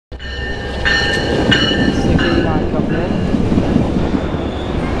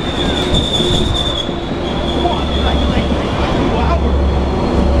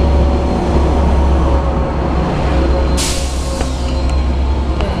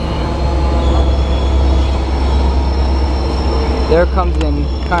There comes in,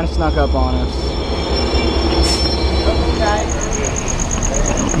 kind of snuck up on us.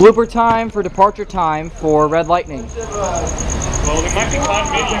 Blooper time for departure time for Red Lightning. Well, there might be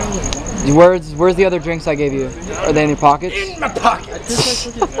clown medium. Where's the other drinks I gave you? Are they in your pockets? In my pockets!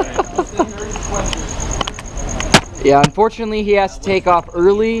 Yeah, unfortunately he has to take off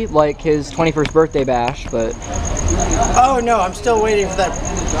early, like his 21st birthday bash, but... Oh no, I'm still waiting for that.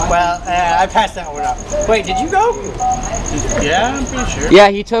 Well, I passed that one up. Wait, did you go? Yeah, I'm pretty sure. Yeah,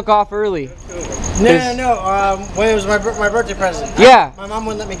 he took off early. No. When it was my birthday present. Yeah. My mom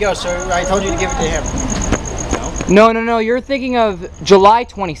wouldn't let me go, so I told you to give it to him. No, you're thinking of July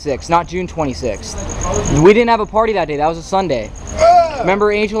 26th, not June 26th. We didn't have a party that day, that was a Sunday.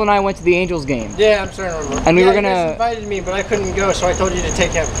 Remember Angel and I went to the Angels game? Yeah, I'm starting to remember. And we were You gonna... guys invited me, but I couldn't go, so I told you to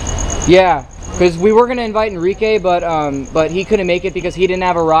take him. Yeah, because we were gonna invite Enrique, but he couldn't make it because he didn't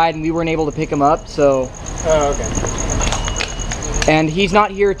have a ride and we weren't able to pick him up, so... Oh, okay. And he's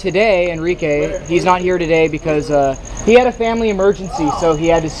not here today, Enrique. He's not here today because he had a family emergency, so he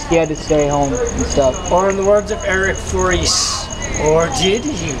had to stay home and stuff. Or in the words of Eric Fries, or did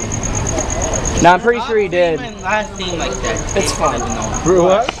he? No, I'm pretty sure he did. Last name like that. It's fine.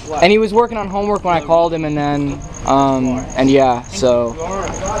 What? And he was working on homework when I called him, and then, and yeah, so.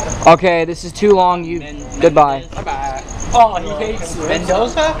 Okay, this is too long. Goodbye. Bye-bye. Oh, he hates it.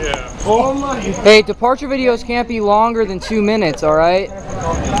 Mendoza? Yeah. Oh my. Hey, departure videos can't be longer than 2 minutes, alright?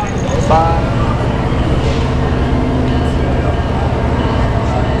 Bye.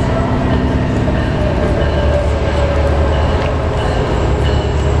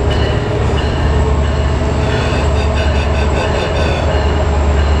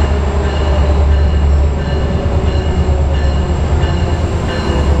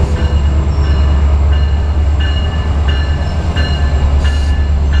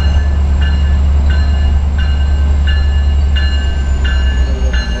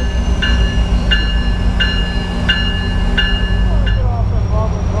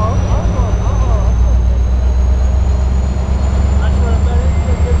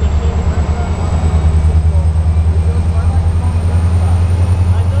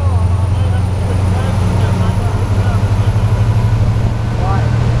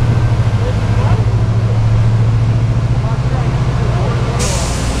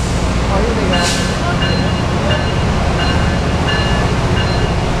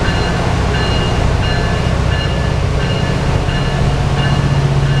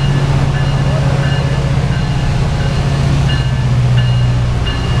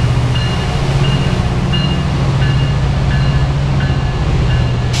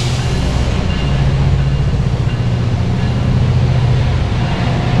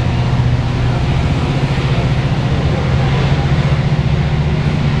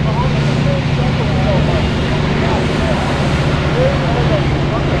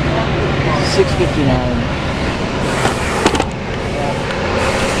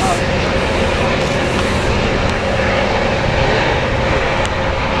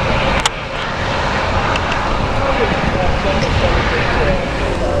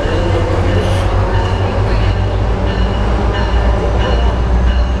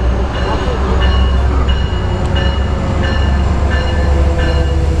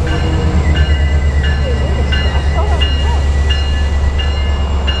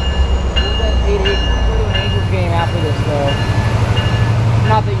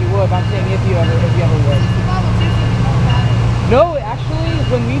 No, actually,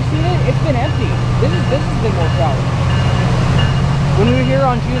 when we've seen it, it's been empty. This has been more crowded. When we were here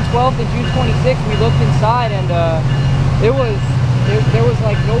on June 12th and June 26th, we looked inside and there was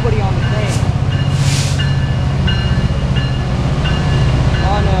like nobody on the train.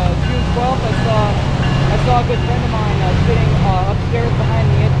 On June 12th, I saw a good friend of mine sitting upstairs behind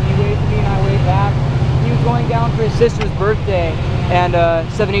the engine. He waved to me and I waved back. He was going down for his sister's birthday, and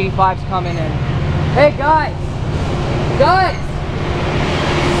 785's coming in. Hey guys! Guys!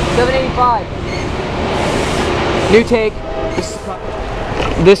 785. New take.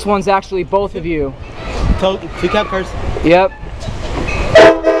 This one's actually both of you. Two cab cars. Yep.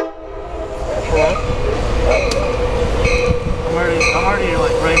 I'm already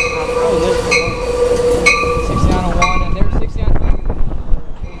like right in front of the 6901 and there's 6902.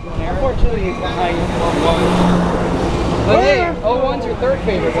 Unfortunately, he's behind But hey, 01's your third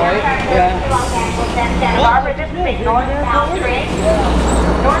favorite, right? Yeah. Santa Barbara, this is a northbound train.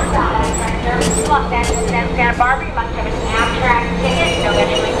 Northbound service Los Angeles and Santa Barbara. You must have an Amtrak ticket, no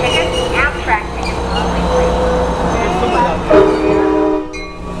Metrolink ticket. Amtrak ticket only, please.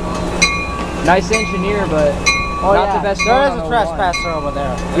 Nice engineer, but not the best. There is a trespasser over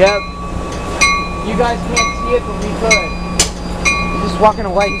there. Yep. You guys can't see it, but we could. He's just walking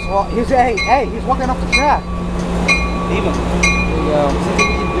away. He's walking off the track. Leave him. There you go. There's nothing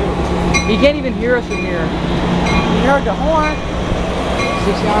we can do. He can't even hear us from here. You heard the horn.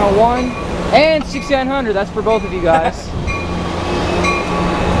 6901 and 6900. That's for both of you guys.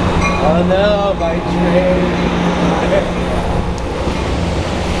 Oh no, my train.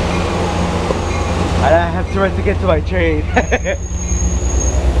 I have to run to get to my train.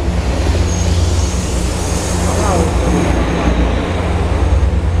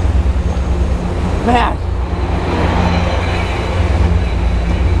 Man.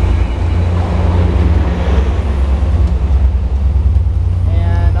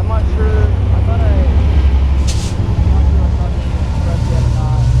 And I'm not sure. I'm not sure I saw the express yet or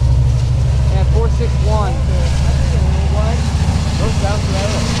not. And 461.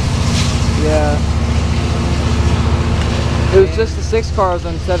 Yeah. It was just the 6 cars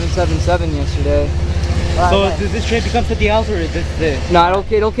on 777 yesterday. So does this train become something else, or is this it? No,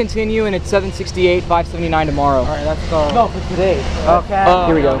 it'll continue, and it's 768, 579 tomorrow. All right, let's go. No, for today. Okay.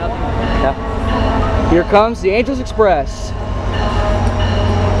 Here we go. Yeah. Here comes the Angels Express.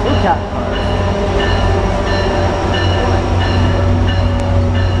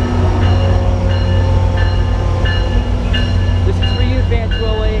 This is for you,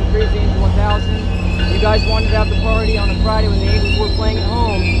 Fan2la and CrazyAngel1000. You guys wanted to have the party on a Friday when the Angels were playing at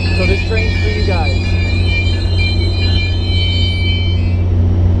home, so this train's for you guys.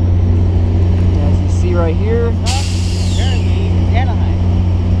 As you see right here,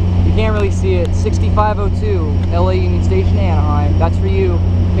 you can't really see it. 6502 LA Union Station, Anaheim. That's for you,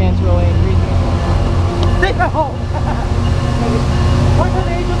 Fan2la and CrazyAngel1000. Take it home. Where's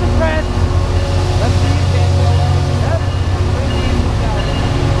the Angels Express? That's for you, Fan2la. Yep.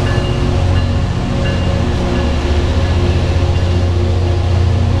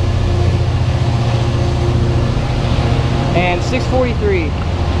 And 643.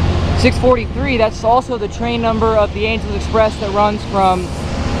 643, that's also the train number of the Angels Express that runs from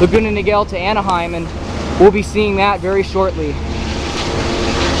Laguna Niguel to Anaheim, and we'll be seeing that very shortly.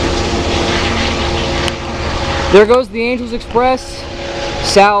 There goes the Angels Express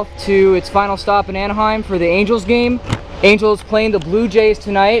south to its final stop in Anaheim for the Angels game. Angels playing the Blue Jays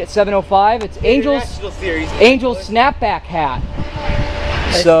tonight at 7:05. It's Angels snapback hat.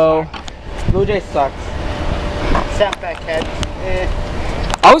 So Blue Jays sucks. Snapback head.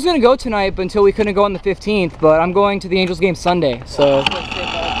 I was gonna go tonight, but until we couldn't go on the 15th. But I'm going to the Angels game Sunday. So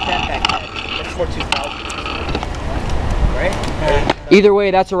That's for 2000. Right? either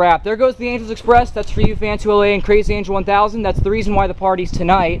way, that's a wrap. There goes the Angels Express. That's for you, Fan2la and CrazyAngel1000. That's the reason why the party's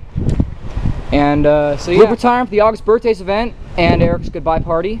tonight. And so yeah, we're retiring for the August birthdays event and Eric's goodbye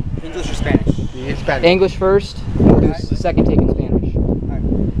party. English or Spanish? Spanish. English first. We'll do second take in Spanish. Right.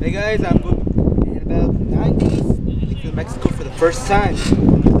 Hey guys, I'm in about 9 days. Leaving to Mexico for the first time.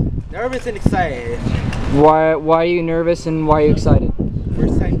 Nervous and excited. Why are you nervous and why are you excited?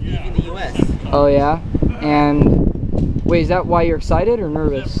 First time leaving the U.S. Oh yeah. And wait, is that why you're excited or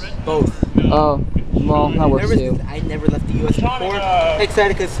nervous? Both. Oh, well, that works Nervous too. because I never left the U.S. before.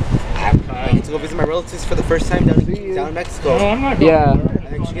 Excited because I get to go visit my relatives for the first time down in Mexico. Yeah.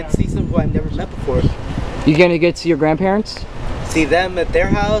 I actually get to see some who I've never met before. You gonna get to see your grandparents? See them at their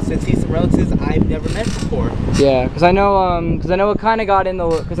house and see some relatives I've never met before. Yeah, because I know it kind of got in the,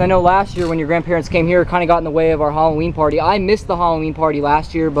 because I know last year when your grandparents came here, it kind of got in the way of our Halloween party. I missed the Halloween party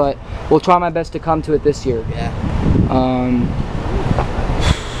last year, but we'll try my best to come to it this year. Yeah.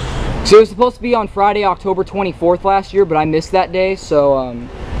 So it was supposed to be on Friday, October 24th last year, but I missed that day, so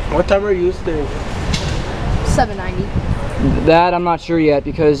What time are you staying? 790. that I'm not sure yet,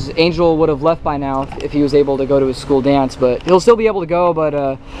 because Angel would have left by now if he was able to go to his school dance, but he'll still be able to go, but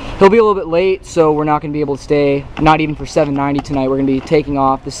he'll be a little bit late, so we're not going to be able to stay, not even for 790 tonight. We're going to be taking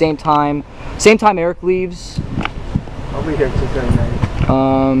off the same time Eric leaves. I'll be here till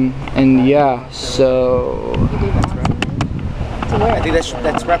 7:90. And yeah, so I think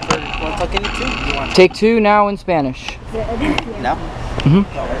that's wrap for one talk into. take two now in Spanish. No.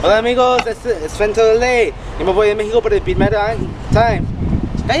 Hola amigos, es Fan2la. Yo me voy a México por el primer time.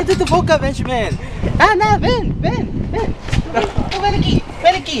 Cállate tu boca, Benjamin. No, ven. Ven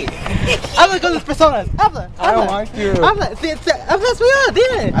aquí. Habla con las personas. Habla. I don't want to. Habla español,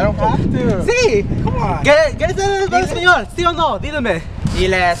 dime. I don't have to. Sí. Come on. ¿Quieres hablar español? ¿Sí o no? Dígame.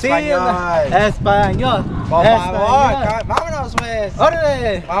 Dile Sí, español. Español. Por favor, vámonos pues.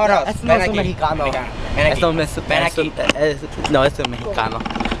 Órale. Vámonos. Es no Ven es aquí. mexicano. Ven aquí. Esto es Ven aquí. No, es mexicano.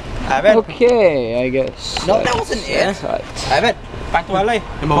 A ver. Okay, I guess. No, that wasn't it. That's right. A ver. Fan2la.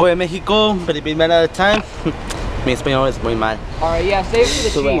 Yo me voy a México for the primer time. Mi español es muy mal. Alright, yeah, save it for the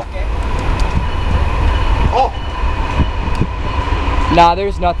So chief. Oh. Nah,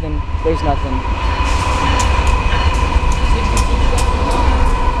 there's nothing. There's nothing.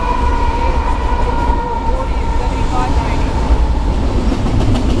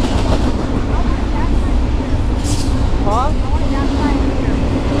 Huh?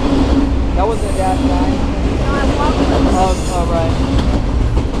 That wasn't a dash line. Oh, right.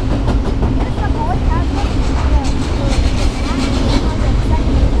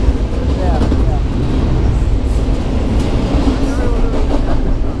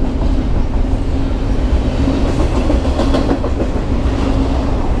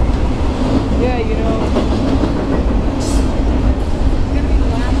 Yeah, you know, it's gonna be the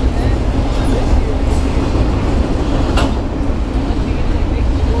last event this year. Unless you get to like make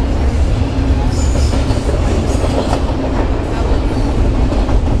the World Series.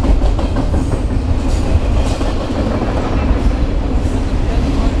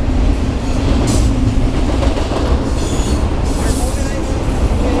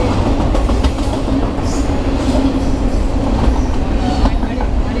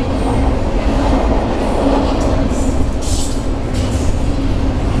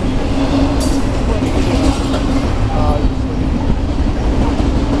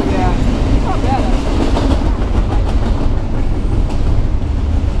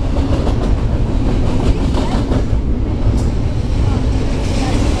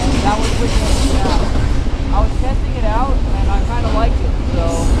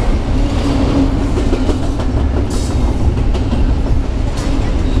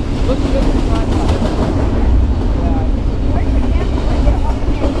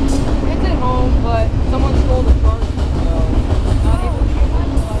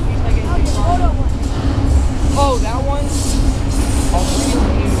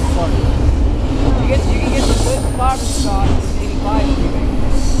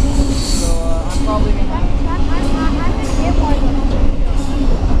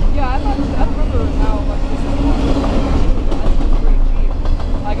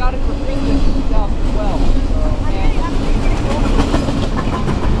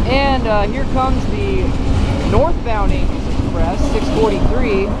 Here comes the northbound Angels Express,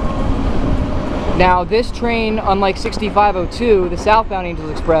 643. Now this train, unlike 6502, the southbound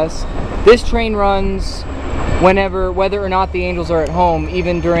Angels Express, this train runs whenever, whether or not the Angels are at home,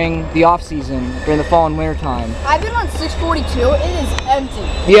 even during the off season, during the fall and winter time. I've been on 642. It is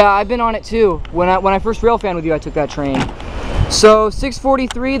empty. Yeah, I've been on it too. When I first Railfan with you, I took that train. So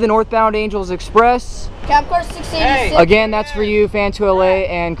 643, the northbound Angels Express. Cab car 686. Again, that's for you, Fan2la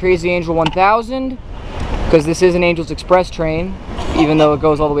and CrazyAngel1000, because this is an Angels Express train, even though it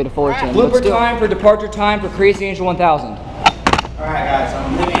goes all the way to Fullerton. Blooper time for departure time for CrazyAngel1000. Alright guys,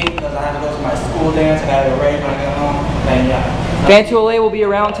 I'm leaving because I have to go to my school dance. I got to get ready when I get home. And yeah. Fan2la will be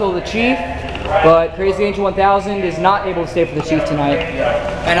around till the Chief, but CrazyAngel1000 is not able to stay for the Chief tonight.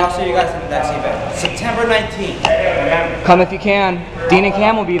 And I'll see you guys at the next event. September 19th. Remember. Come if you can. Dean and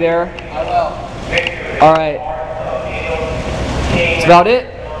Cam will be there. I will. Alright. That's about it.